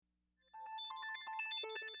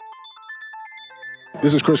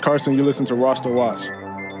This is Chris Carson. You listen to Roster Watch.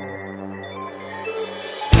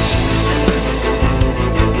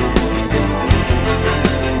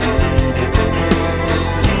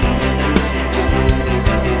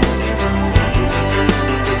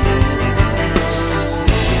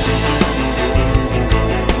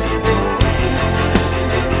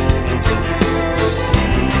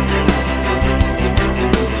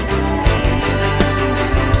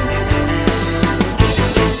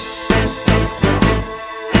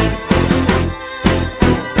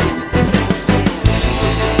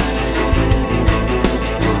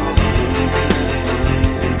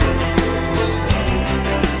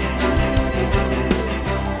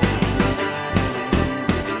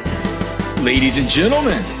 Ladies and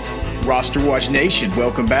gentlemen, Roster Watch Nation,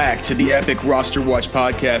 welcome back to the epic Roster Watch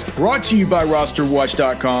podcast brought to you by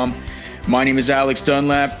rosterwatch.com. My name is Alex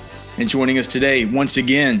Dunlap, and joining us today, once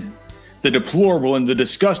again, the deplorable and the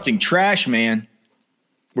disgusting trash man.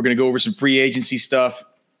 We're going to go over some free agency stuff.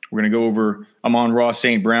 We're going to go over Amon-Ra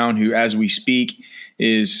St. Brown, who, as we speak,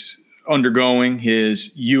 is undergoing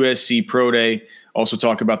his USC Pro Day. Also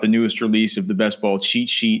talk about the newest release of the Best Ball Cheat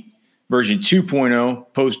Sheet. Version 2.0,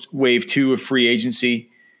 post wave 2 of free agency.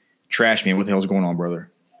 Trash man, what the hell's going on,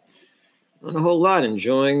 brother? Not a whole lot.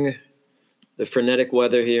 Enjoying the frenetic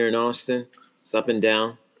weather here in Austin. It's up and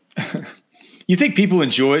down. Do you think people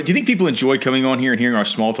enjoy coming on here and hearing our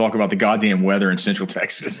small talk about the goddamn weather in Central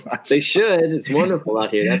Texas? They should. It's wonderful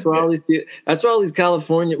out here. That's why all these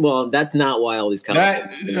California. Well, that's not why all these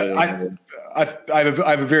California. I have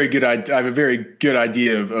a very good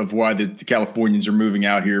idea of why the Californians are moving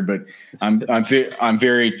out here, but I'm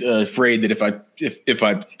very afraid that if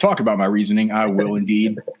I talk about my reasoning, I will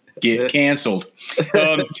indeed get canceled.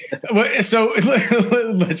 So let's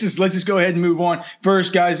just go ahead and move on.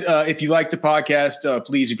 First, guys, if you like the podcast,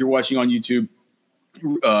 please, if you're watching on YouTube,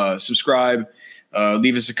 subscribe,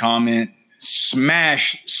 leave us a comment,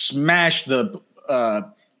 smash the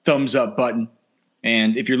thumbs up button.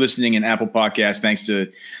 And if you're listening in Apple Podcasts, thanks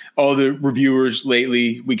to all the reviewers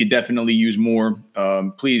lately, we could definitely use more.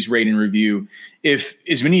 Please rate and review. If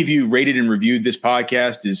as many of you rated and reviewed this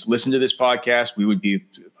podcast as listened to this podcast, we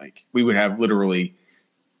would have literally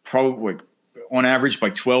probably on average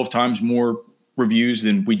 12 times more reviews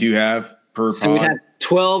than we do have per pod. So we'd have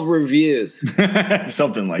 12 reviews.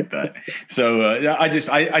 Something like that. So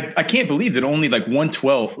I can't believe that only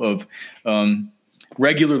 1/12 of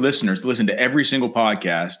regular listeners to listen to every single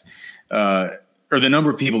podcast, or the number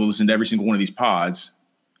of people who listen to every single one of these pods,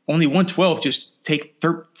 only 1/12 just take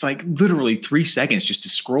literally 3 seconds just to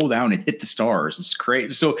scroll down and hit the stars. It's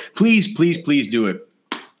crazy. So please do it.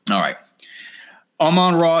 All right.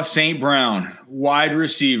 Amon-Ra St. Brown, wide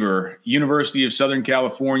receiver, University of Southern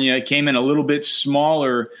California, came in a little bit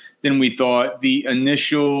smaller than we thought. The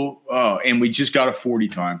initial, and we just got a 40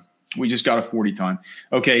 time.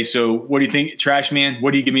 Okay, so what do you think, Trash Man?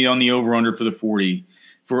 What do you give me on the over/under for the 40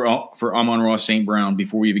 for Amon-Ra St. Brown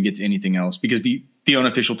before we even get to anything else? Because the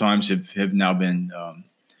unofficial times have now been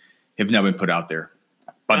put out there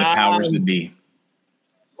by the powers that be.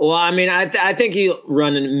 Well, I mean, I think he'll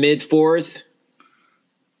run in mid fours.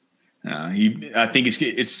 I think it's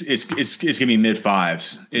gonna be mid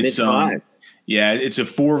fives. It's mid fives. Yeah, it's a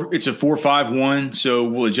 4.51. So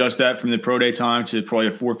we'll adjust that from the pro day time to probably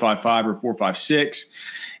a 4.55 or 4.56.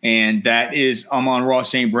 And that is Amon-Ra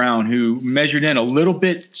St. Brown, who measured in a little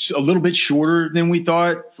bit shorter than we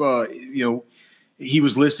thought. He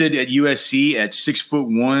was listed at USC at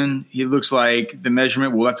 6'1". He looks like the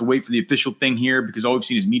measurement. We'll have to wait for the official thing here because all we've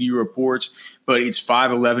seen is media reports. But it's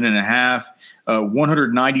 5'11 and a half,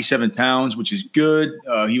 197 pounds, which is good.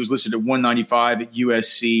 He was listed at 195 at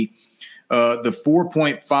USC. The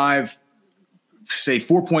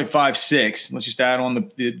 4.56. Let's just add on the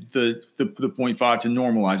 0.5 to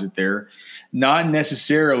normalize it there. Not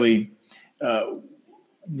necessarily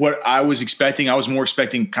what I was expecting. I was more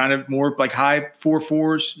expecting kind of more like high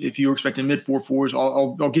 4.4s. If you were expecting mid 4.4s,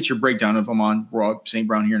 I'll get your breakdown of Amon-Ra St.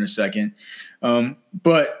 Brown here in a second.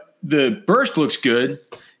 But the burst looks good.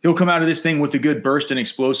 He'll come out of this thing with a good burst and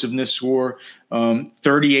explosiveness score,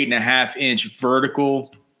 38.5-inch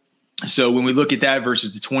vertical. So when we look at that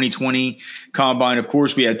versus the 2020 combine, of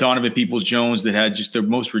course, we had Donovan Peoples-Jones that had just the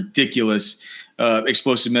most ridiculous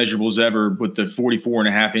explosive measurables ever with the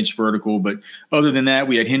 44.5-inch vertical. But other than that,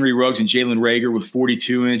 we had Henry Ruggs and Jalen Reagor with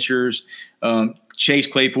 42 inchers. Chase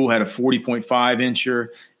Claypool had a 40.5-incher.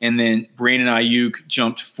 And then Brandon Ayuk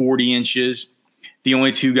jumped 40 inches. The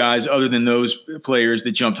only two guys other than those players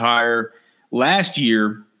that jumped higher last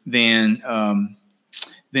year than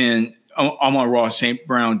Amon-Ra St.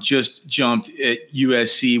 Brown just jumped at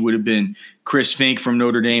USC would have been Chris Fink from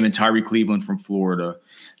Notre Dame and Tyree Cleveland from Florida.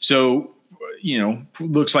 So,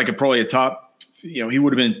 looks like probably a top, he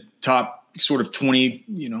would have been top sort of 20,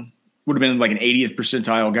 would have been like an 80th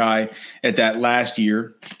percentile guy at that last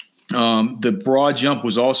year. The broad jump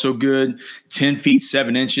was also good, 10 feet,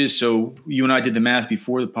 7 inches. So you and I did the math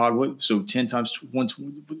before the pod. So 10 times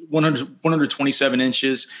 127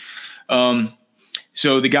 inches.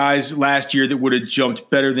 So the guys last year that would have jumped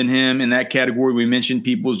better than him in that category, we mentioned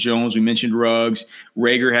Peoples-Jones, we mentioned Ruggs.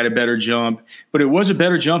 Reagor had a better jump, but it was a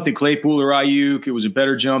better jump than Claypool or Ayuk. It was a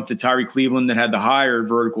better jump than Tyree Cleveland that had the higher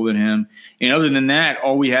vertical than him. And other than that,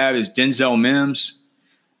 all we have is Denzel Mims.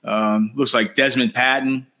 Looks like Desmond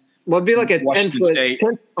Patton. Well, it'd be like a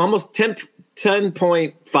 10-foot, almost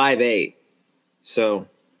 10.58. So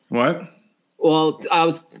what? Well, I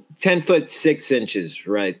was 10 foot 6 inches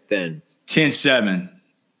right then. 10.7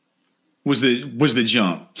 was the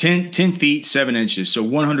jump. 10 feet 7 inches, so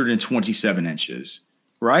 127 inches,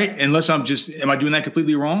 right? Unless am I doing that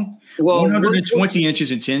completely wrong? Well, 120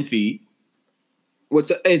 inches and 10 feet.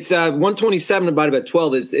 It's 127 divided by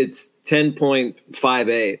 12. It's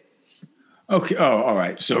 10.58. Okay. Oh, all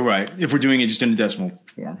right. So right, if we're doing it just in a decimal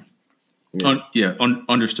form,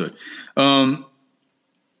 understood.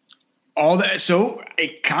 All that, so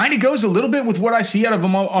it kind of goes a little bit with what I see out of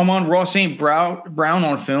Amon-Ra St. Brown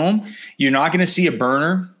on film. You're not going to see a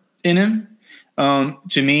burner in him.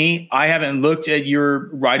 To me, I haven't looked at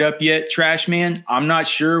your write-up yet, Trash Man. I'm not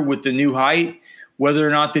sure with the new height whether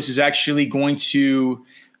or not this is actually going to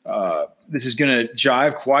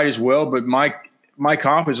jive quite as well. But my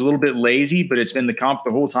comp is a little bit lazy, but it's been the comp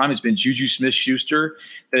the whole time. It's been Juju Smith-Schuster.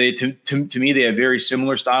 To me, they have very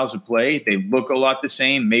similar styles of play. They look a lot the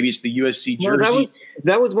same. Maybe it's the USC jersey. Well,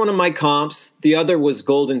 that was one of my comps. The other was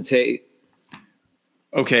Golden Tate.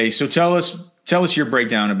 Okay, so tell us your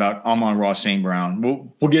breakdown about Amon-Ra St. Brown.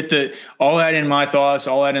 We'll get to all that in my thoughts,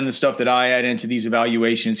 all that in the stuff that I add into these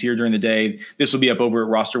evaluations here during the day. This will be up over at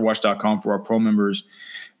rosterwatch.com for our pro members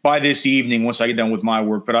by this evening once I get done with my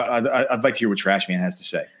work. But I'd like to hear what Trash Man has to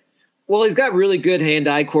say. Well, he's got really good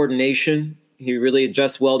hand-eye coordination. He really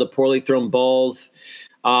adjusts well to poorly thrown balls.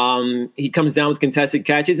 He comes down with contested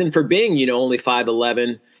catches. And for being, only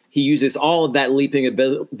 5'11", he uses all of that leaping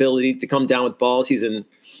ability to come down with balls. He's an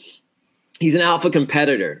alpha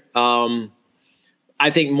competitor. I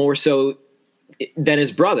think more so than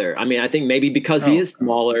his brother. I mean, I think maybe because he is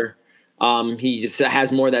smaller, he just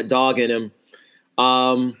has more of that dog in him.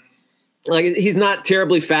 He's not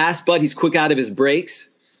terribly fast, but he's quick out of his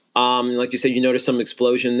breaks. Like you said, you notice some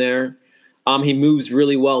explosion there. He moves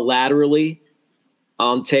really well laterally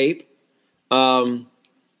on tape.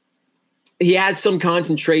 He has some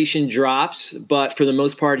concentration drops, but for the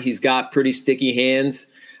most part, he's got pretty sticky hands.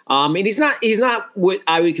 And he's not what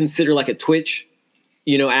I would consider like a twitch,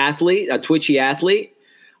 athlete, a twitchy athlete.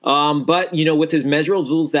 But with his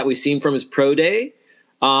measurables that we've seen from his pro day,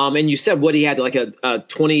 and you said what he had, like a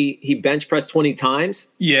 20, he bench pressed 20 times.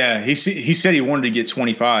 Yeah. He said he wanted to get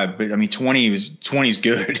 25, but I mean, 20 is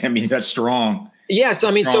good. I mean, that's strong. Yes.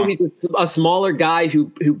 I mean, so he's a smaller guy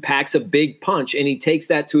who packs a big punch, and he takes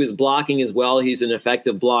that to his blocking as well. He's an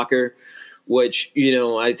effective blocker, which,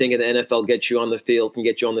 I think in the NFL can get you on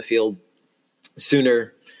the field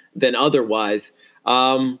sooner than otherwise.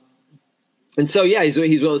 And so, yeah, he's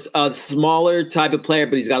a smaller type of player,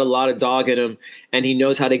 but he's got a lot of dog in him, and he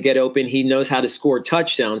knows how to get open. He knows how to score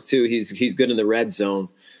touchdowns too. He's good in the red zone,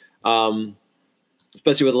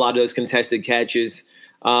 especially with a lot of those contested catches.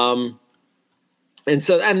 And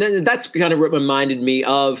then that's kind of what reminded me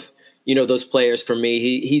of, those players for me.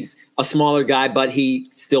 He's a smaller guy, but he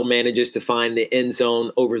still manages to find the end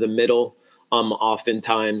zone over the middle,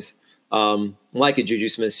 oftentimes, like a Juju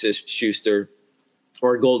Smith-Schuster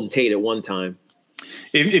or Golden Tate at one time.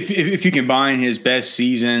 If you combine his best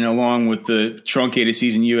season along with the truncated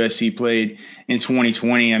season USC played in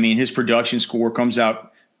 2020, I mean, his production score comes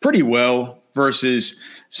out pretty well versus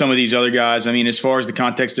some of these other guys. I mean, as far as the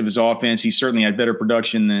context of his offense, he certainly had better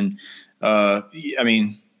production than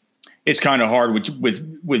it's kind of hard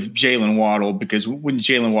with Jalen Waddle, because when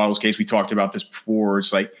Jalen Waddle's case, we talked about this before.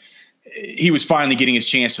 It's like he was finally getting his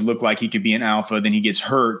chance to look like he could be an alpha. Then he gets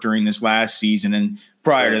hurt during this last season. And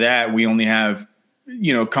prior to that, we only have,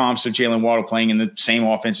 comps of Jalen Waddle playing in the same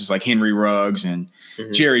offenses like Henry Ruggs and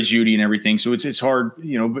Jerry Jeudy and everything. So it's hard,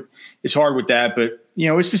 but it's hard with that. But,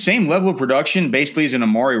 it's the same level of production basically as an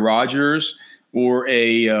Amari Rodgers or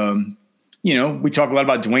we talk a lot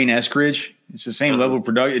about Dwayne Eskridge It's the same level of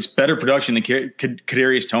production. It's better production than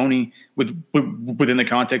Kadarius Toney within the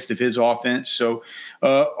context of his offense. So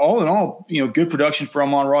all in all, good production for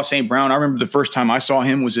Amon-Ra St. Brown. I remember the first time I saw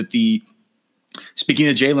him was speaking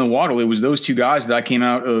of Jalen Waddle, it was those two guys that I came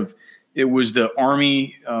out of. It was the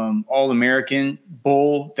Army All-American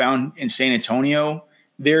Bowl down in San Antonio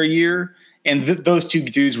their year. And those two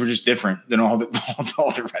dudes were just different than all the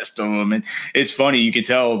rest of them. And it's funny, you can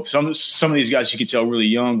tell some of these guys you can tell really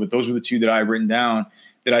young, but those were the two that I had written down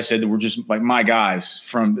that I said that were just like my guys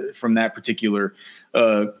from that particular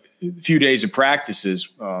few days of practices.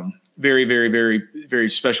 Very, very, very, very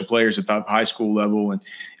special players at the high school level. And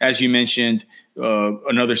as you mentioned,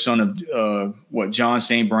 another son of John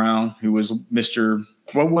St. Brown, who was Mr.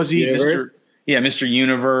 What was he? Universe? Mr.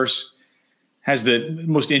 Universe. Has the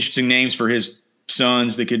most interesting names for his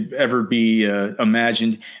sons that could ever be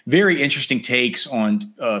imagined. Very interesting takes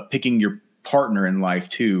on picking your partner in life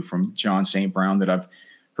too, from John St. Brown that I've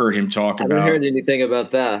heard him talk about. I haven't heard anything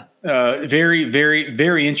about that. Very, very,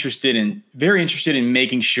 very interested in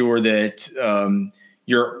making sure that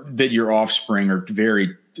your offspring are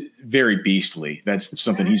very, very beastly. That's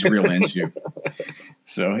something he's real into.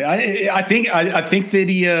 So I think that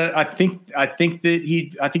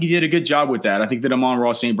he did a good job with that. I think that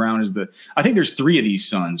Amon-Ra St. Brown I think there's 3 of these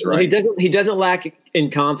sons, right? Well, he doesn't lack in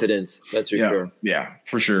confidence. That's for sure. Yeah,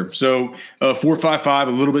 for sure. So 4.55,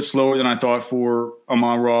 a little bit slower than I thought for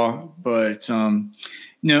Amon-Ra, but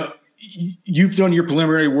you've done your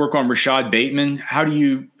preliminary work on Rashad Bateman. How do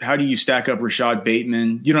you stack up Rashad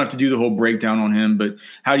Bateman? You don't have to do the whole breakdown on him, but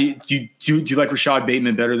how do you like Rashad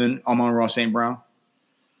Bateman better than Amon-Ra St. Brown?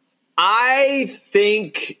 I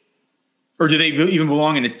think, or do they even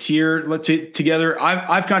belong in a tier together?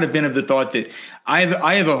 I've kind of been of the thought that I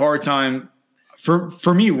have a hard time. For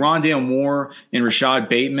me, Rondale Moore and Rashad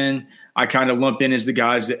Bateman, I kind of lump in as the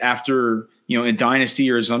guys that after in Dynasty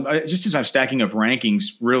or just as I'm stacking up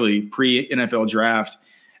rankings, really pre-NFL draft,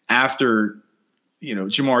 after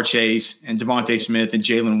Jamar Chase and Devontae Smith and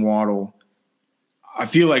Jalen Waddle, I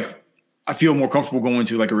feel more comfortable going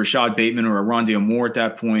to like a Rashad Bateman or a Rondale Moore at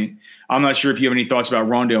that point. I'm not sure if you have any thoughts about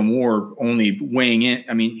Rondale Moore only weighing in.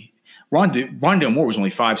 I mean, Rondale Moore was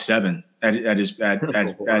only 5'7" at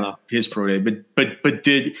his pro day, but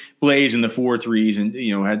did blaze in the 4.3s and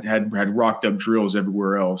had rocked up drills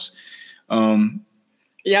everywhere else.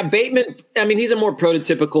 Bateman. I mean, he's a more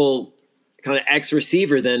prototypical kind of X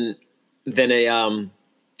receiver than a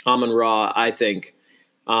Amon-Ra. I think.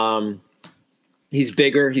 He's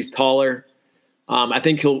bigger. He's taller. I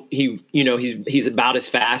think he's about as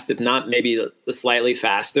fast, if not maybe slightly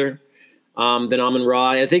faster than Amon-Ra.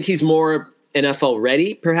 I think he's more NFL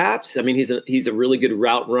ready, perhaps. I mean, he's a really good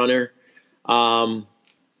route runner, and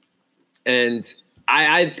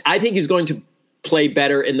I think he's going to play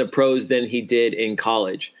better in the pros than he did in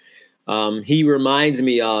college. He reminds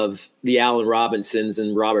me of the Allen Robinsons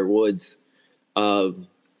and Robert Woods of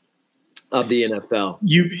the NFL.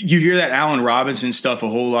 You hear that Allen Robinson stuff a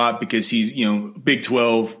whole lot because he's, Big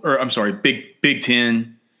 12 or I'm sorry, Big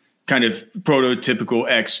 10 kind of prototypical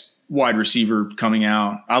X wide receiver coming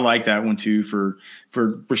out. I like that one too for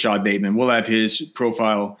Rashad Bateman. We'll have his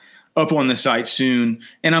profile up on the site soon.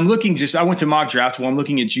 And I'm looking I went to mock draft. Well, I'm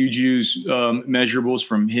looking at Juju's measurables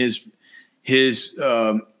from his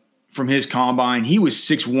combine. He was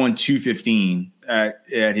 6'1", 215 at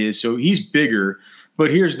his, so he's bigger. But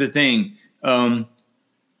here's the thing. The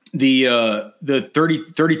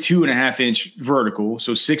 32 and a half inch vertical,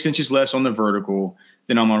 so 6 inches less on the vertical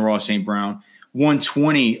than Amon-Ra St. Brown,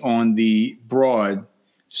 120 on the broad,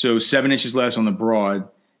 so 7 inches less on the broad,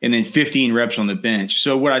 and then 15 reps on the bench.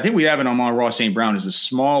 So what I think we have in Amon-Ra St. Brown is a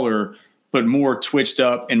smaller but more twitched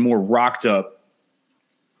up and more rocked up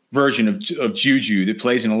version of Juju that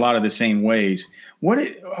plays in a lot of the same ways.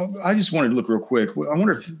 I just wanted to look real quick. I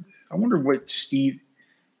wonder what Steve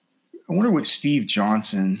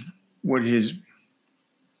Johnson, because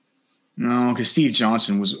Steve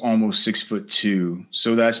Johnson was almost 6'2",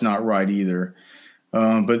 so that's not right either.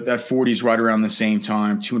 But that 40 is right around the same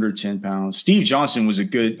time, 210 pounds. Steve Johnson I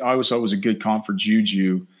always thought was a good comp for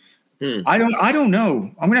Juju. I don't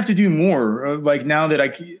know. I'm gonna have to do more. Now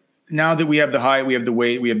that we have the height, we have the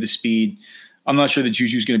weight, we have the speed. I'm not sure that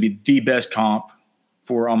Juju is going to be the best comp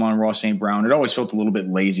for Amon-Ra St. Brown. It always felt a little bit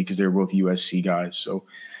lazy because they were both USC guys. So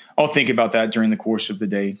I'll think about that during the course of the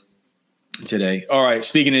day today. All right.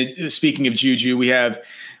 Speaking of Juju, we have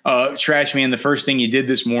Trash Man. The first thing you did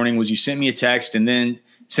this morning was you sent me a text, and then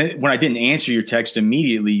when I didn't answer your text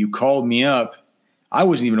immediately, you called me up. I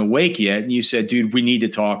wasn't even awake yet. And you said, dude, we need to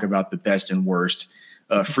talk about the best and worst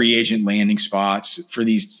free agent landing spots for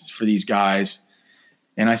these guys.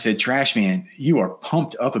 And I said, Trash Man, you are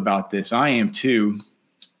pumped up about this. I am too.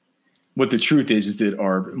 What the truth is that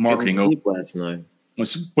our marketing last night.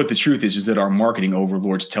 What the truth is that our marketing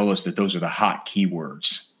overlords tell us that those are the hot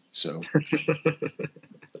keywords. So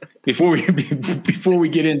before we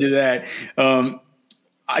get into that,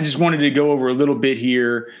 I just wanted to go over a little bit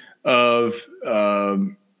here of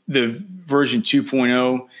the version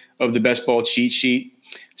 2.0 of the Best Ball cheat sheet.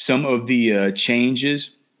 Some of the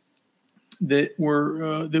changes that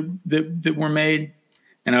were made,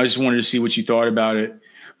 and I just wanted to see what you thought about it.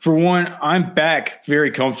 For one, I'm back very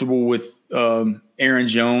comfortable with Aaron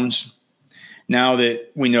Jones now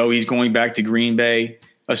that we know he's going back to Green Bay,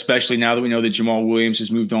 especially now that we know that Jamal Williams has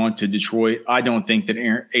moved on to Detroit. I don't think that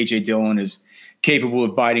A.J. Dillon is capable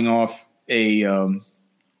of biting off a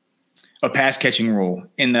pass catching role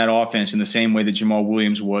in that offense in the same way that Jamal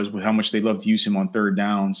Williams was, with how much they love to use him on third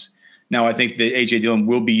downs. Now, I think that A.J. Dillon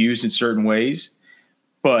will be used in certain ways,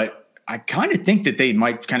 but I kind of think that they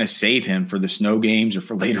might kind of save him for the snow games or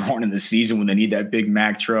for later on in the season when they need that big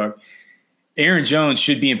Mack truck. Aaron Jones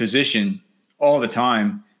should be in position all the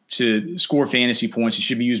time to score fantasy points. He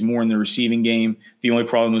should be used more in the receiving game. The only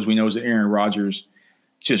problem, as we know, is that Aaron Rodgers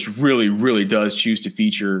just really, really does choose to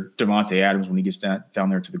feature Davante Adams when he gets down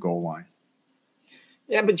there to the goal line.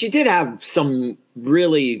 Yeah, but you did have some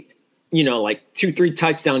really, like 2-3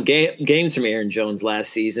 touchdown games from Aaron Jones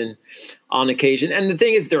last season on occasion. And the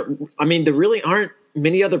thing is, there really aren't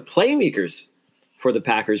many other playmakers for the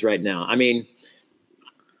Packers right now. I mean,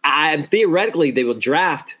 theoretically, they will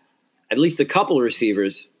draft at least a couple of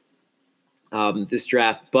receivers this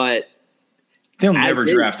draft, but they'll never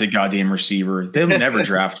draft a goddamn receiver. They'll never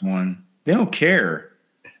draft one. They don't care.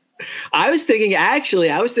 I was thinking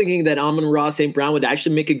that Amon-Ra St. Brown would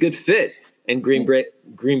actually make a good fit in Green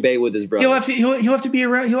Bay with his brother. He'll have to be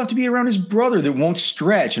around his brother that won't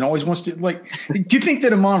stretch and always wants to do you think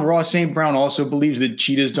that Amon-Ra St. Brown also believes that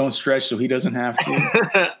cheetahs don't stretch so he doesn't have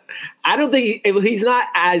to? I don't think he's not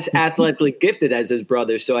as athletically gifted as his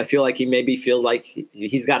brother, so I feel like he maybe feels like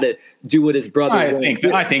he's got to do what his brother. I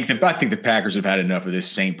think the Packers have had enough of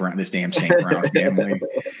this damn St. Brown family.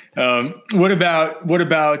 What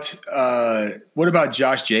about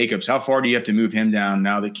Josh Jacobs? How far do you have to move him down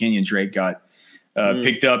now that Kenyon Drake got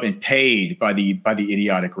picked up and paid by the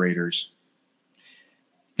idiotic Raiders?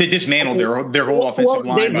 They dismantled their whole offensive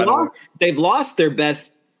line. They've lost their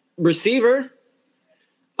best receiver,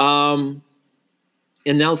 in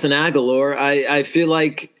Nelson Aguilar. I feel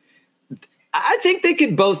like I think they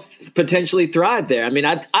could both potentially thrive there. I mean,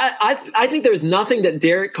 I think there's nothing that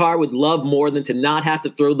Derek Carr would love more than to not have to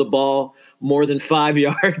throw the ball more than 5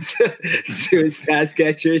 yards to his pass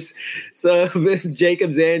catchers. So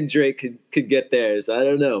Jacobs and Drake could get theirs. I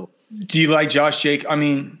don't know. Do you like Josh Jacobs? I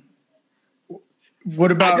mean,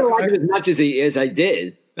 what about? I don't like him as much as I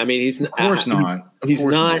did. I mean, he's of course not. He's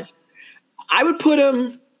not. I would put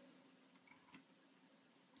him.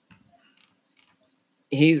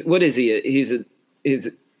 What is he? Is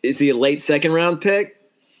he a late second round pick?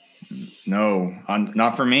 No,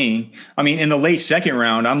 not for me. I mean, in the late second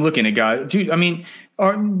round, I'm looking at guys. Dude, I mean,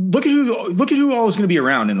 look at who all is going to be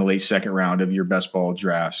around in the late second round of your best ball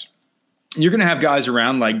drafts. You're going to have guys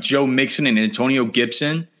around like Joe Mixon and Antonio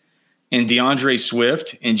Gibson and DeAndre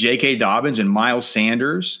Swift and J.K. Dobbins and Miles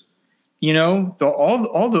Sanders. And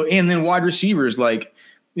then wide receivers like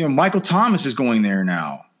Michael Thomas is going there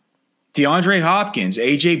now. DeAndre Hopkins,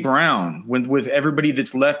 A.J. Brown, with everybody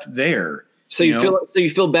that's left there. So you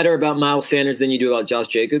feel better about Miles Sanders than you do about Josh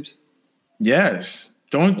Jacobs? Yes.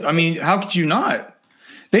 How could you not?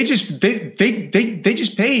 They just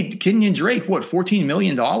paid Kenyon Drake $14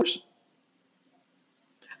 million?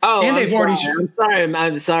 Oh, and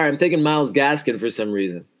I'm sorry. I'm thinking Myles Gaskin for some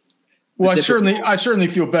reason. Well, I certainly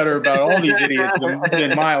feel better about all these idiots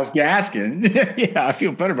than Myles Gaskin. Yeah, I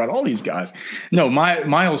feel better about all these guys. No,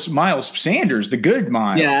 Miles Sanders, the good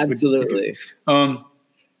Miles. Yeah, absolutely.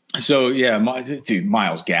 So yeah,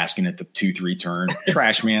 Myles Gaskin at the 2-3 turn,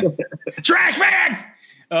 trash man.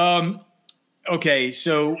 Okay,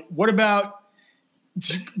 so what about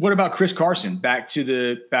Chris Carson back to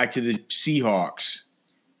the Seahawks?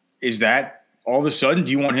 Is that all of a sudden?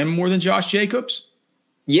 Do you want him more than Josh Jacobs?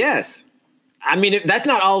 Yes. I mean, that's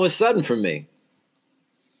not all of a sudden for me.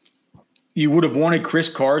 You would have wanted Chris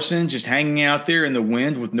Carson just hanging out there in the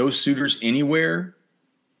wind with no suitors anywhere?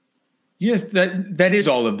 Yes, that is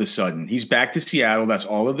all of the sudden. He's back to Seattle. That's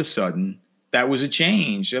all of the sudden. That was a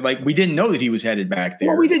change. Like, we didn't know that he was headed back there.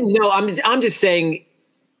 Well, we didn't know. I'm just saying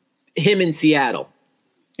him in Seattle.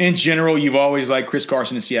 In general, you've always liked Chris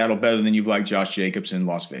Carson in Seattle better than you've liked Josh Jacobs in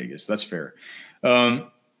Las Vegas. That's fair.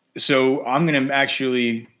 So I'm going to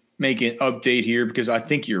actually make an update here because I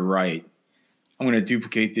think you're right. I'm going to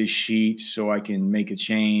duplicate this sheet so I can make a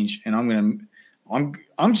change, and I'm going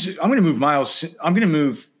to move Miles. I'm going to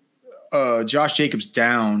move Josh Jacobs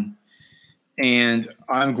down, and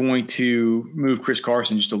I'm going to move Chris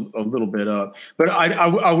Carson just a little bit up. But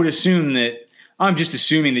I would assume that I'm just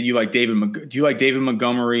assuming that you like David. Do you like David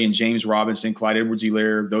Montgomery and James Robinson, Clyde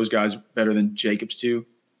Edwards-Helaire, those guys better than Jacobs too?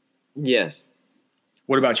 Yes.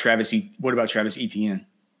 What about Travis Etienne?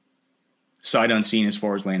 Sight unseen as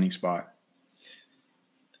far as landing spot.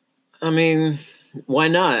 I mean, why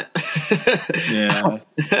not? Yeah.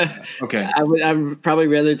 Okay. I would probably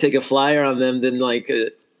rather take a flyer on them than like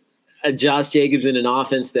a Josh Jacobs in an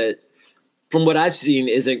offense that, from what I've seen,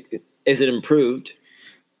 isn't improved.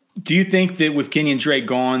 Do you think that with Kenyon Drake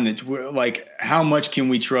gone, that like how much can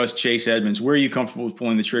we trust Chase Edmonds? Where are you comfortable with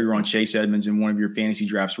pulling the trigger on Chase Edmonds in one of your fantasy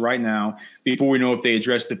drafts right now before we know if they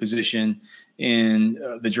address the position in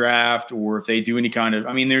the draft or if they do any kind of –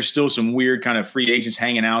 I mean, there's still some weird kind of free agents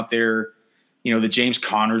hanging out there. You know, the James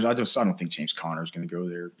Connors – I don't think James Connors is going to go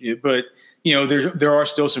there. But, you know, there are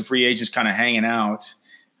still some free agents kind of hanging out.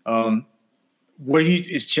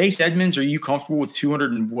 Is Chase Edmonds? Are you comfortable with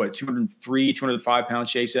 203, 205 pound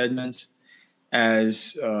Chase Edmonds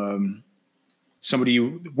as somebody?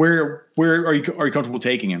 Where are you comfortable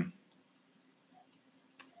taking him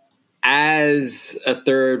as a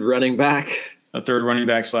third running back? A third running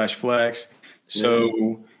back / flex.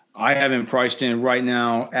 So I have him priced in right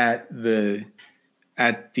now at the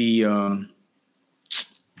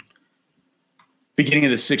beginning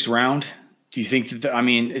of the 6th round. Do you think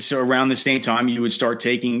that, so around the same time you would start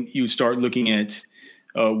looking at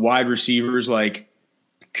wide receivers like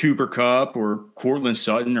Cooper Kupp or Cortland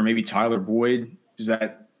Sutton or maybe Tyler Boyd? Does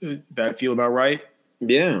that feel about right?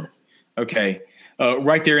 Yeah. Okay.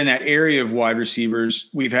 Right there in that area of wide receivers,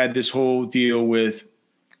 we've had this whole deal with,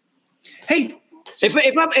 hey, if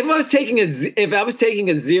I was taking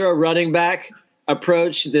a zero running back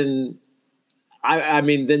approach, then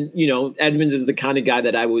then, you know, Edmonds is the kind of guy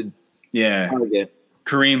that I would. Yeah. target.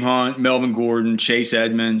 Kareem Hunt, Melvin Gordon, Chase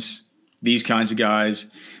Edmonds, these kinds of guys.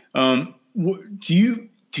 Do you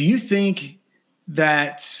think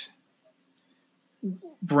that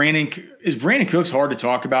Brandon Cooks hard to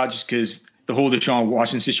talk about just because the whole Deshaun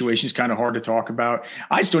Watson situation is kind of hard to talk about?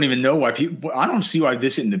 I just don't even know why I don't see why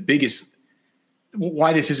this isn't the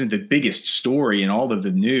biggest story in all of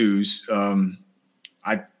the news.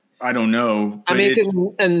 I don't know. I mean,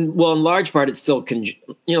 in large part, it's still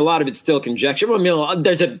a lot of it's still conjecture. I mean,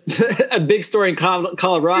 there's a big story in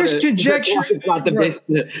Colorado. There's conjecture. It's not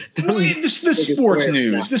the sports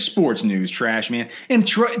news. The sports news, trash, man. And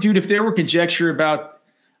dude, if there were conjecture about,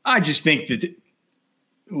 I just think that.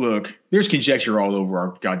 Look, there's conjecture all over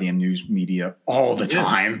our goddamn news media all the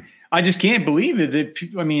time. I just can't believe it.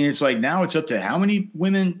 It's like now it's up to how many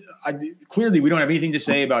women. Clearly, we don't have anything to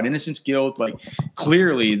say about innocence, guilt. Like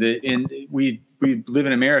clearly, we live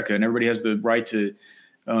in America, and everybody has the right to,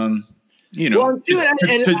 to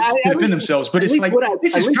defend themselves. But it's like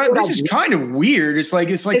this is kind of weird. It's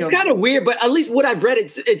kind of weird. But at least what I've read,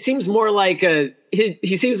 it seems more like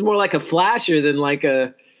he seems more like a flasher than like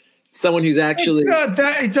someone who's actually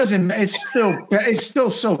it's still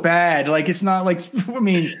so bad. Like it's not like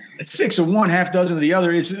 6 of one, half dozen of the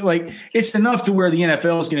other. It's like it's enough to where the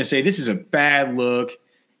NFL is going to say this is a bad look.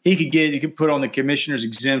 He could put on the commissioner's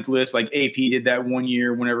exempt list like AP did that one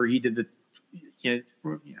year whenever he did there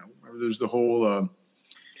was the whole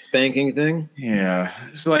spanking thing. Yeah,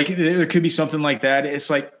 it's like there could be something like that. It's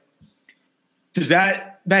like this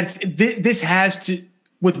has to,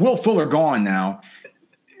 with Will Fuller gone now.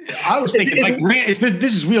 I was thinking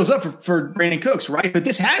this is wheels up for Brandon Cooks, right? But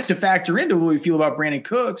this has to factor into what we feel about Brandon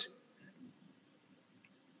Cooks.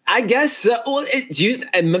 I guess.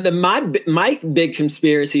 My big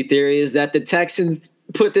conspiracy theory is that the Texans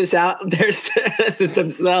put this out there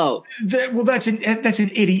themselves. That's an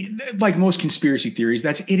idiot. Like most conspiracy theories,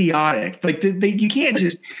 that's idiotic. Like you can't.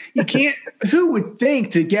 Who would think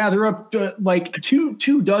to gather up like two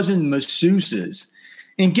dozen masseuses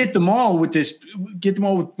and get them all with this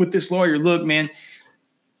lawyer? Look, man,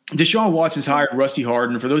 Deshaun Watson's hired Rusty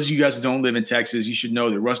Hardin. For those of you guys that don't live in Texas, you should know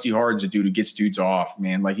that Rusty Hardin's a dude who gets dudes off,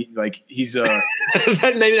 man. He's that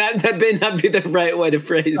may not be the right way to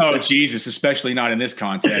phrase Oh, that. Jesus, especially not in this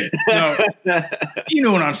context. No, you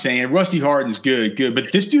know what I'm saying. Rusty Hardin's good.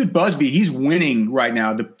 But this dude Busby, he's winning right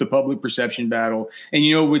now, the public perception battle. And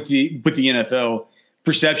with the NFL,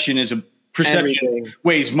 perception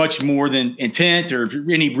weighs much more than intent or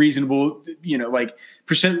any reasonable,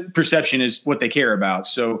 perception is what they care about.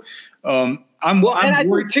 So I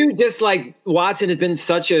think too, just like Watson has been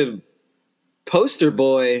such a poster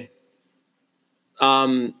boy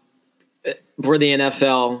for the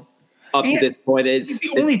NFL up to this point. It's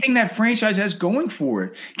the only thing that franchise has going for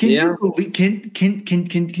it. Can you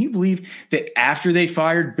believe that after they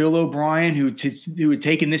fired Bill O'Brien, who had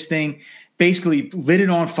taken this thing, basically lit it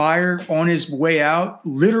on fire on his way out,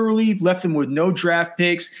 literally left him with no draft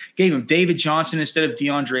picks, gave him David Johnson instead of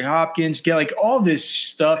DeAndre Hopkins, get like all this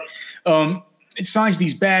stuff. It signs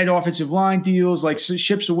these bad offensive line deals, like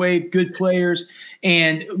ships away good players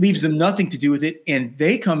and leaves them nothing to do with it. And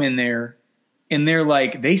they come in there and they're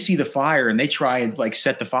like, they see the fire and they try and like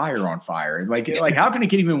set the fire on fire. Like how can it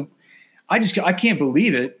get even, I can't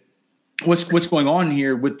believe it. What's going on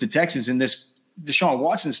here with the Texans and this Deshaun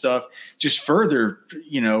Watson stuff just further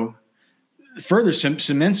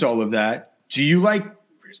cements all of that. What do you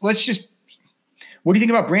think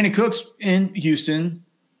about Brandon Cooks in Houston,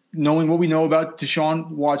 knowing what we know about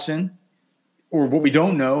Deshaun Watson or what we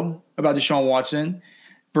don't know about Deshaun Watson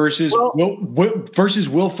versus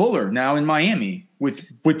Will Fuller now in Miami with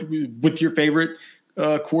your favorite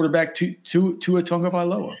quarterback Tua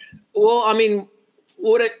Tagovailoa? Well, I mean,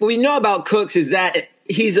 what we know about Cooks is that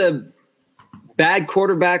he's a bad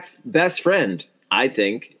quarterback's best friend, I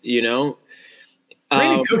think, Brandon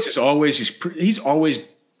Cooks is he's always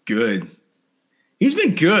good. He's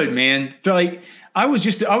been good, man. Like I was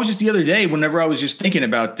just the other day, whenever I was just thinking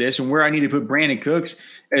about this and where I need to put Brandon Cooks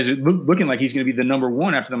as looking like he's going to be the number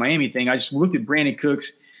one after the Miami thing. I just looked at Brandon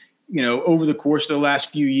Cooks, over the course of the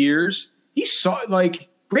last few years.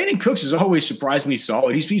 Brandon Cooks is always surprisingly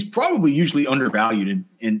solid. He's probably usually undervalued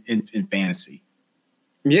in fantasy.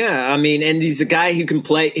 Yeah, I mean, and he's a guy who can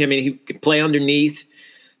play. I mean, he can play underneath.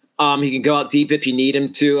 He can go out deep if you need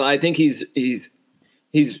him to. I think it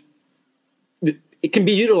can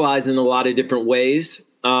be utilized in a lot of different ways.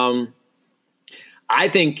 I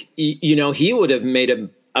think, he would have made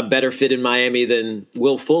a better fit in Miami than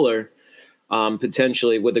Will Fuller,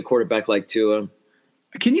 potentially with a quarterback like Tua.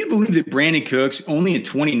 Can you believe that Brandon Cooks, only in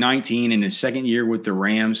 2019 in his second year with the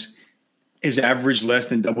Rams, has averaged less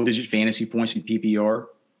than double-digit fantasy points in PPR?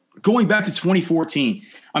 Going back to 2014,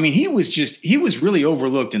 I mean, he was really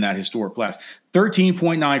overlooked in that historic class.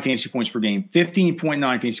 13.9 fantasy points per game, 15.9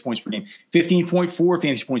 fantasy points per game, 15.4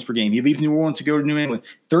 fantasy points per game. He leaves New Orleans to go to New England,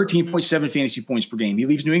 13.7 fantasy points per game. He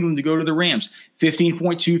leaves New England to go to the Rams,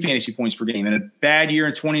 15.2 fantasy points per game. And a bad year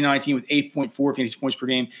in 2019 with 8.4 fantasy points per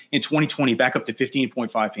game. In 2020, back up to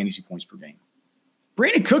 15.5 fantasy points per game.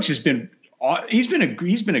 Brandon Cooks he's been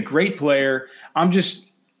a great player. I'm just,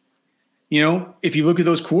 if you look at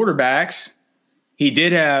those quarterbacks, he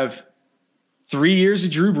did have 3 years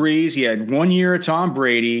of Drew Brees. He had 1 year of Tom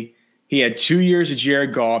Brady. He had 2 years of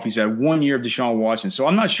Jared Goff. He's had 1 year of Deshaun Watson. So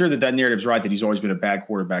I'm not sure that narrative's right, that he's always been a bad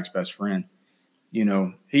quarterback's best friend.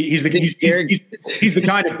 He's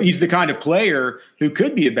the kind of player who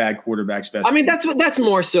could be a bad quarterback's best friend. I mean, that's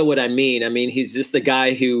more so what I mean. I mean, he's just the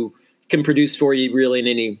guy who can produce for you really in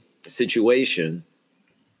any situation.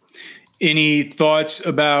 Any thoughts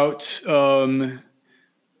about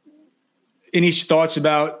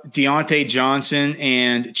Deontay Johnson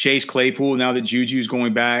and Chase Claypool now that Juju's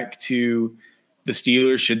going back to the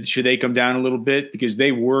Steelers? Should they come down a little bit, because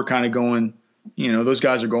they were kind of going, those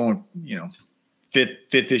guys are going,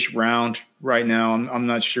 fifth-ish round right now. I'm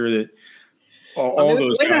not sure that all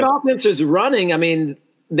those the way guys. That offense is running, I mean,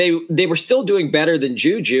 they were still doing better than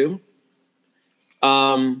Juju.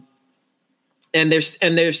 And there's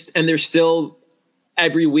still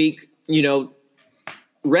every week,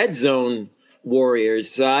 red zone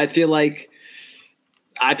warriors. I feel like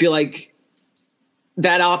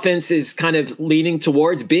that offense is kind of leaning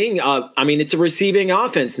towards being. It's a receiving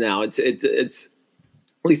offense now. It's at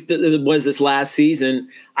least it was this last season.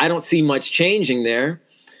 I don't see much changing there.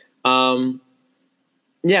 So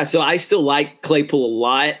I still like Claypool a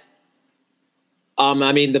lot.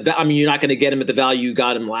 You're not going to get him at the value you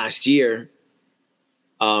got him last year.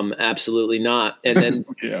 Absolutely not. And then,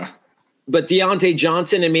 yeah. But Deontay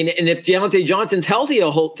Johnson, and if Deontay Johnson's healthy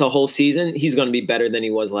the whole season, he's going to be better than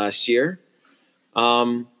he was last year.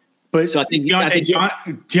 So I think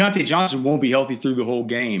Deontay Johnson won't be healthy through the whole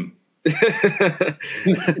game.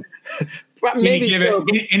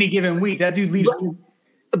 Any given week, that dude leaves.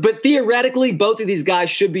 But theoretically, both of these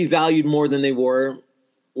guys should be valued more than they were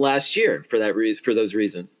last year for those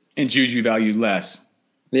reasons. And Juju valued less.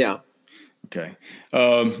 Yeah. Okay.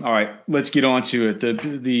 All right. Let's get on to it.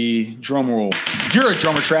 The drum roll. You're a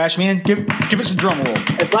drummer, Trash Man. Give us a drum roll.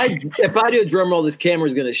 If I do a drum roll, this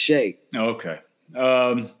camera's going to shake. Okay.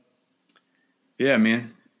 Yeah,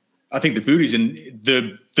 man. I think the booties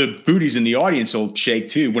in the audience will shake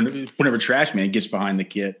too whenever Trash Man gets behind the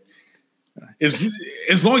kit.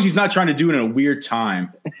 As long as he's not trying to do it in a weird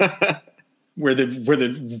time where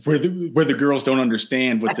the girls don't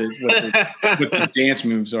understand what the dance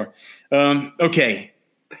moves are. Okay.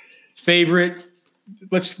 Favorite.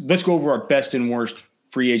 Let's go over our best and worst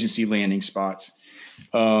free agency landing spots.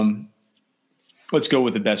 Let's go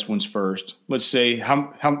with the best ones first. Let's say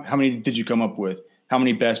how many did you come up with? How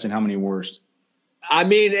many best and how many worst? I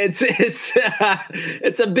mean, it's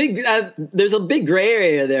a big there's a big gray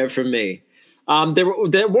area there for me.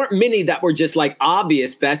 There weren't many that were just like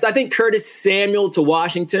obvious best. I think Curtis Samuel to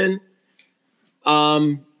Washington.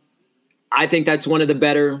 I think that's one of the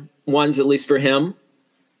better ones, at least for him.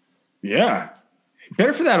 Yeah,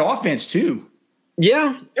 better for that offense too.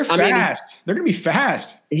 Yeah, they're fast. They're going to be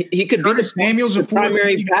fast. He could Curtis be Samuel's the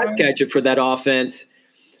primary pass catcher for that offense.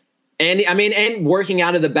 And working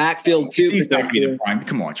out of the backfield too. He's not going to be the prime.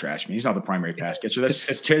 Come on, trash me. He's not the primary pass catcher.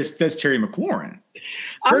 That's Terry McLaurin.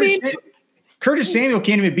 Curtis Samuel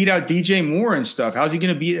can't even beat out DJ Moore and stuff. How's he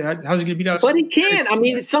going to beat out? But he can. I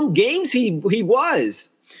mean, some games he was.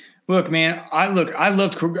 Look, man. I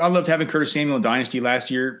loved having Curtis Samuel in Dynasty last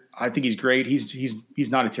year. I think he's great. He's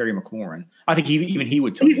not a Terry McLaurin. I think he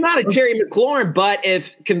would tell you. He's not a Terry McLaurin, but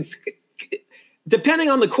depending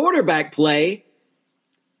on the quarterback play,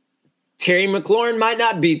 Terry McLaurin might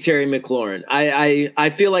not be Terry McLaurin. I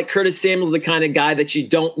feel like Curtis Samuel's the kind of guy that you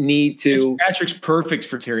don't need to. Fitzpatrick's perfect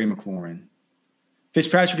for Terry McLaurin.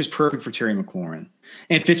 Fitzpatrick is perfect for Terry McLaurin.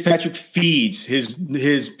 And Fitzpatrick feeds his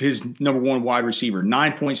number one wide receiver.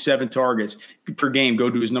 9.7 targets per game go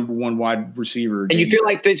to his number one wide receiver. And you feel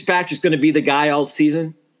like Fitzpatrick's going to be the guy all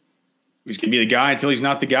season? He's going to be the guy until he's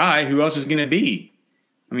not the guy. Who else is going to be?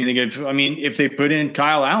 I mean, if they put in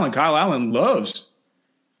Kyle Allen loves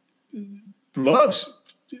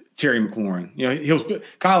Terry McLaurin. You know,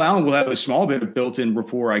 Kyle Allen will have a small bit of built-in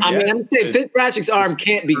rapport, I guess. I mean, I'm saying Fitzpatrick's arm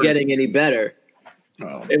can't be getting any better.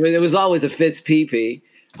 Oh. It was always a Fitz PP.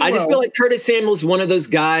 I just feel like Curtis Samuel's one of those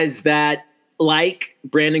guys that, like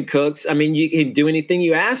Brandon Cooks, I mean, you can do anything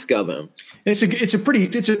you ask of him. It's a pretty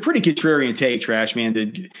contrarian take, Trash Man,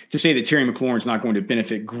 to say that Terry McLaurin's not going to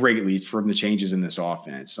benefit greatly from the changes in this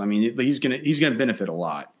offense. I mean, he's gonna benefit a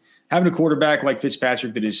lot. Having a quarterback like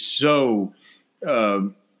Fitzpatrick that is so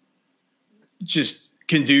just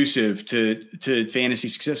conducive to fantasy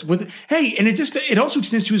success and it also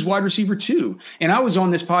extends to his wide receiver too. And I was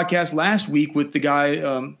on this podcast last week with the guy.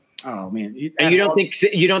 And you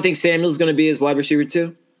don't think Samuel's going to be his wide receiver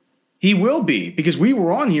too? He will be, because we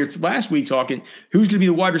were on here last week talking who's going to be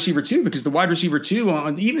the wide receiver two, because the wide receiver two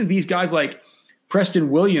on even these guys like Preston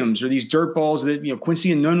Williams or these dirt balls that, you know, Quincy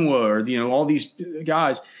Enunwa or, you know, all these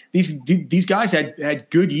guys, these guys had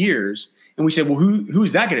good years. And we said, well,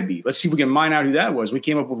 who's that going to be? Let's see if we can mine out who that was. We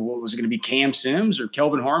came up with, was it going to be Cam Sims or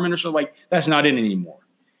Kelvin Harmon or something? Like, that's not in anymore.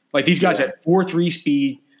 Like, these guys had 4.3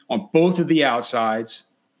 speed on both of the outsides.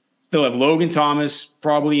 They'll have Logan Thomas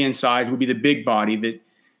probably inside, who would be the big body that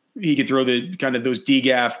he could throw the kind of those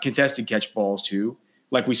DGAF contested catch balls to,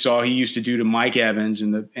 like we saw he used to do to Mike Evans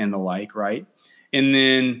and the like, right? And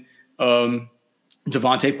then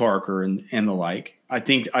Devontae Parker and the like. I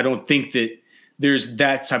don't think that there's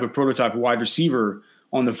that type of prototype wide receiver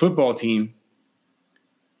on the football team,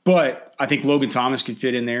 but I think Logan Thomas could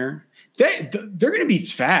fit in there. They're going to be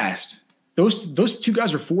fast. Those two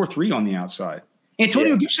guys are 4.3 on the outside.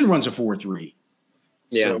 Antonio Gibson runs a 4.3.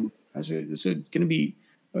 Yeah, so it's going to be.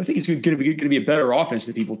 I think it's going to be a better offense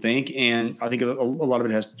than people think, and I think a lot of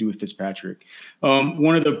it has to do with Fitzpatrick.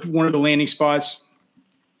 One of the landing spots.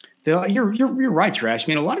 You're right, Trash. I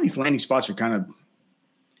mean, a lot of these landing spots are kind of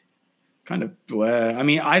blah. I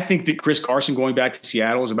mean, I think that Chris Carson going back to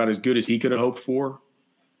Seattle is about as good as he could have hoped for.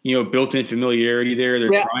 You know, built-in familiarity there.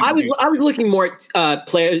 I was looking more at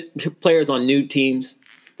players on new teams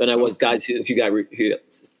than I was guys who got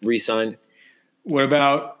re-signed. What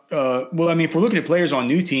about? Well, I mean, if we're looking at players on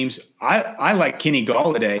new teams, I like Kenny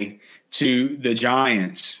Golladay to the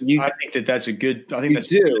Giants. I think that's a good. I think that's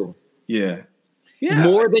do. Yeah.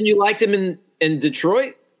 More than you liked him in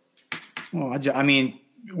Detroit. Well, I mean,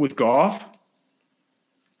 with Goff.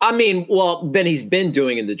 I mean, well, then he's been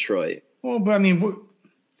doing in Detroit. Well, but I mean,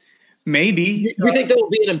 maybe. You think there'll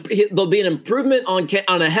be an improvement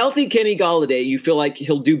on a healthy Kenny Golladay? You feel like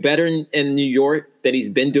he'll do better in New York than he's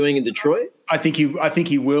been doing in Detroit? I think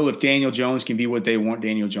he will if Daniel Jones can be what they want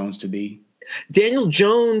Daniel Jones to be. Daniel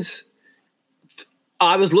Jones,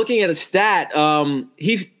 I was looking at a stat.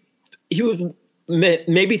 He was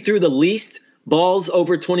maybe threw the least balls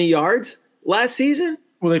over 20 yards last season.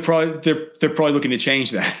 Well, they're probably looking to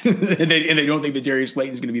change that, and they don't think that Darius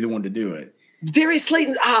Slayton is going to be the one to do it. Darius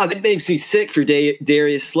Slayton. That makes me sick for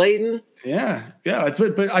Darius Slayton. Yeah.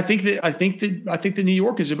 But I think that New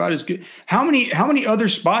York is about as good. How many other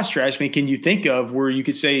spots, Trashman, can you think of where you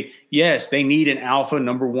could say, yes, they need an alpha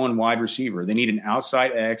number one wide receiver. They need an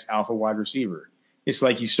outside X alpha wide receiver. It's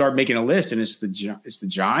like you start making a list, and it's the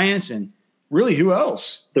Giants, and really, who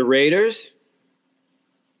else? The Raiders.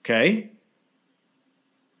 Okay.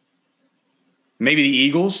 Maybe the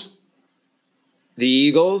Eagles. The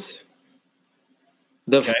Eagles.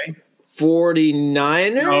 The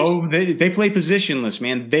 49ers? No, they play positionless,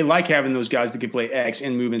 man. They like having those guys that can play X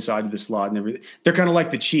and move inside of the slot and everything. They're kind of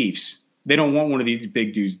like the Chiefs. They don't want one of these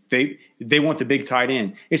big dudes. They want the big tight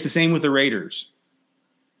end. It's the same with the Raiders.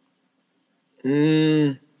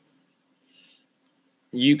 You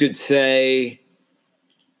could say,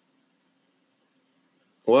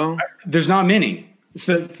 well, there's not many.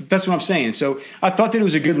 That's what I'm saying. So I thought that it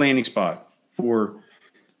was a good landing spot for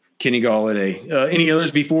Kenny Golladay. Any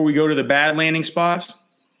others before we go to the bad landing spots?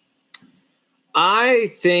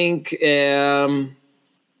 I think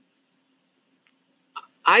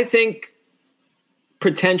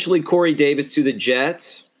potentially Corey Davis to the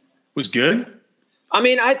Jets was good. I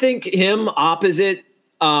mean, I think him opposite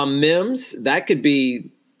Mims, that could be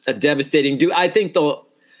a devastating dude. I think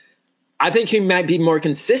he might be more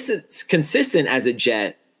consistent as a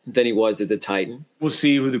Jet than he was as a Titan. We'll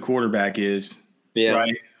see who the quarterback is. Yeah.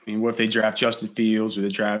 Right. I mean, what if they draft Justin Fields or they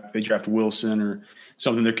draft Wilson or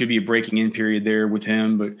something? There could be a breaking in period there with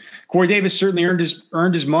him. But Corey Davis certainly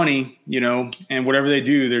earned his money, and whatever they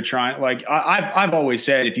do, they're trying. Like I've always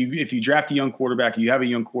said, if you draft a young quarterback, you have a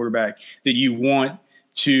young quarterback that you want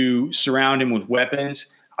to surround him with weapons.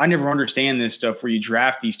 I never understand this stuff where you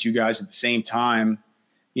draft these two guys at the same time.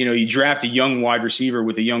 You draft a young wide receiver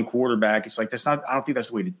with a young quarterback. It's like, I don't think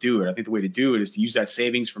that's the way to do it. I think the way to do it is to use that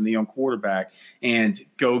savings from the young quarterback and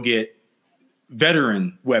go get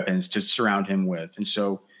veteran weapons to surround him with. And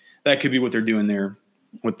so that could be what they're doing there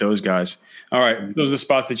with those guys. All right. Those are the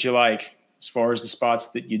spots that you like. As far as the spots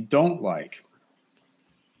that you don't like,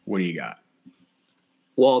 what do you got?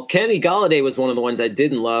 Well, Kenny Golladay was one of the ones I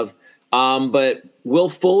didn't love. But Will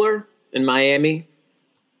Fuller in Miami.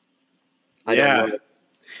 I don't know.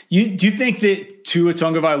 Do you think that Tua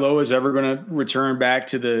Tagovailoa is ever going to return back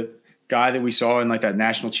to the guy that we saw in like that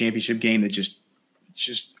national championship game that just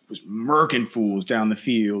was murking fools down the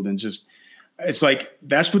field and just it's like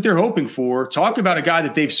that's what they're hoping for. Talk about a guy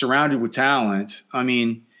that they've surrounded with talent. I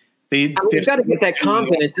mean, they've got to get that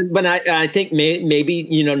confidence. But I think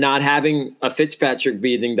maybe not having a Fitzpatrick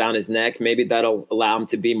breathing down his neck, maybe that'll allow him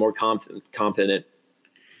to be more confident.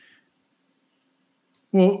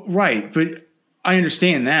 Well, right, but I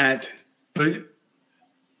understand that, but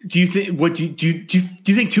do you think do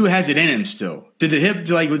you think Tua has it in him still? Did the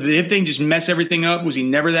hip thing just mess everything up? Was he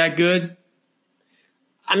never that good?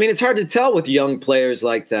 I mean, it's hard to tell with young players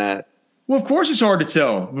like that. Well, of course it's hard to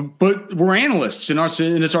tell, but we're analysts and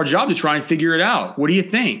it's our job to try and figure it out. What do you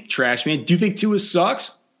think, Trash Man? Do you think Tua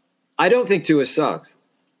sucks? I don't think Tua sucks.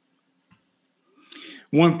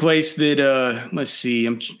 One place that let's see,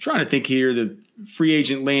 I'm trying to think here, the free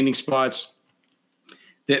agent landing spots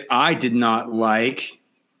that I did not like.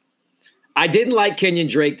 I didn't like Kenyon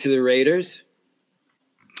Drake to the Raiders.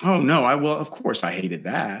 Oh, no. Of course I hated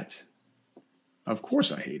that.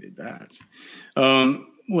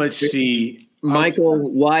 Let's see.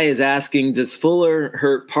 Michael Y is asking, does Fuller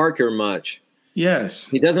hurt Parker much? Yes.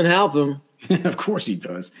 He doesn't help him. Of course he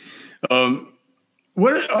does. I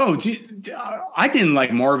didn't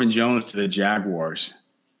like Marvin Jones to the Jaguars.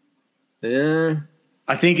 Yeah.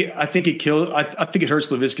 I think it killed. I think it hurts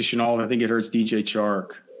Laviska Shenault. I think it hurts DJ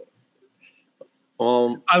Chark.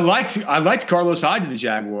 I liked Carlos Hyde to the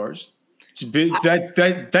Jaguars.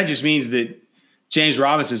 That just means that James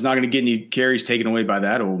Robinson's not going to get any carries taken away by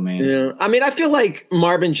that old man. Yeah, I mean, I feel like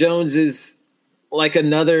Marvin Jones is like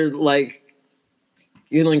another like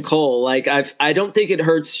Keelan Cole. Like I don't think it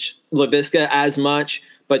hurts Laviska as much,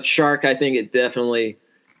 but Chark, I think it definitely.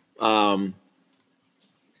 I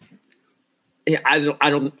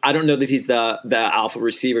don't know that he's the alpha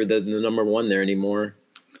receiver, the number one there anymore.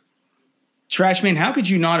 Trashman, how could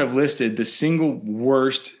you not have listed the single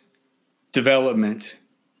worst development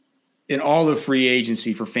in all of free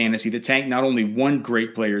agency for fantasy that tanked not only one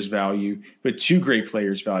great player's value, but two great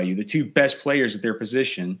players' value, the two best players at their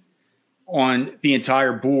position on the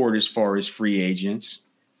entire board as far as free agents?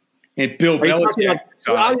 And Bill Belichick,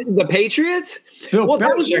 the Patriots? Bill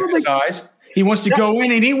Belichick decides he wants to go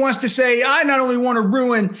in and he wants to say, I not only want to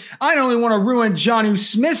ruin Jonnu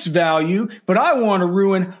Smith's value, but I want to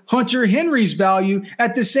ruin Hunter Henry's value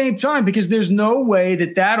at the same time, because there's no way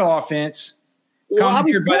that offense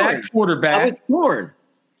commandeered by that quarterback.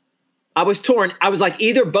 I was torn. I was like,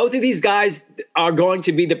 either both of these guys are going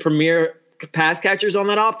to be the premier pass catchers on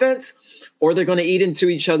that offense, or they're going to eat into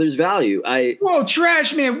each other's value. Whoa,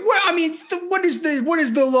 trash man! What is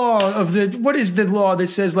the law that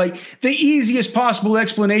says like the easiest possible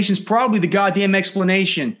explanation is probably the goddamn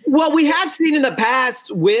explanation? Well, we have seen in the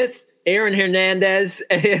past with Aaron Hernandez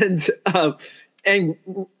and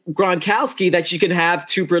Gronkowski that you can have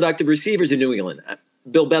two productive receivers in New England.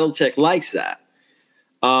 Bill Belichick likes that.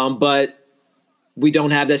 But we don't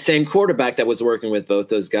have that same quarterback that was working with both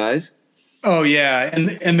those guys. Oh yeah,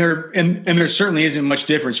 and there certainly isn't much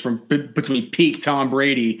difference between peak Tom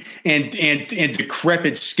Brady and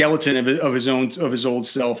decrepit skeleton of his old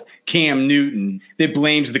self, Cam Newton, that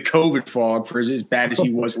blames the COVID fog for as bad as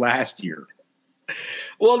he was last year.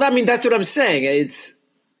 Well, I mean that's what I'm saying. It's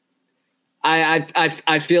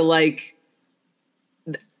I feel like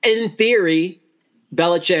in theory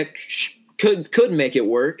Belichick could make it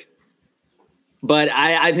work, but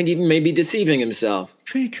I think he may be deceiving himself.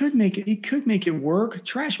 He could make it work.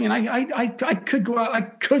 Trash man, I could go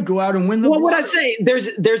out and win the. Well, what I say,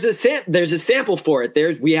 there's a sample for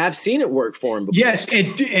it. We have seen it work for him before. Yes,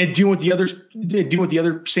 and do you know what the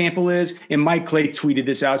other sample is? And Mike Clay tweeted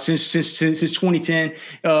this out since 2010.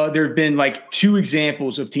 There have been like 2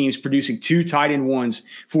 examples of teams producing 2 tight end ones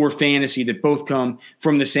for fantasy that both come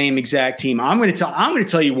from the same exact team. I'm going to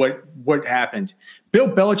tell you what happened. Bill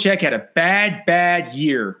Belichick had a bad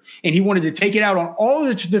year, and he wanted to take it out on all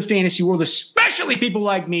the fantasy world, especially people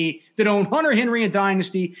like me that own Hunter Henry and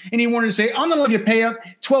Dynasty. And he wanted to say, I'm going to let you pay up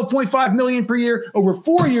 $12.5 million per year over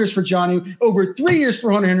 4 years for Jonnu, over 3 years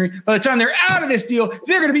for Hunter Henry. By the time they're out of this deal,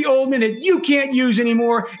 they're going to be old men that you can't use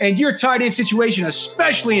anymore, and your tight end situation,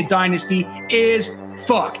 especially in Dynasty, is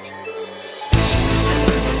fucked.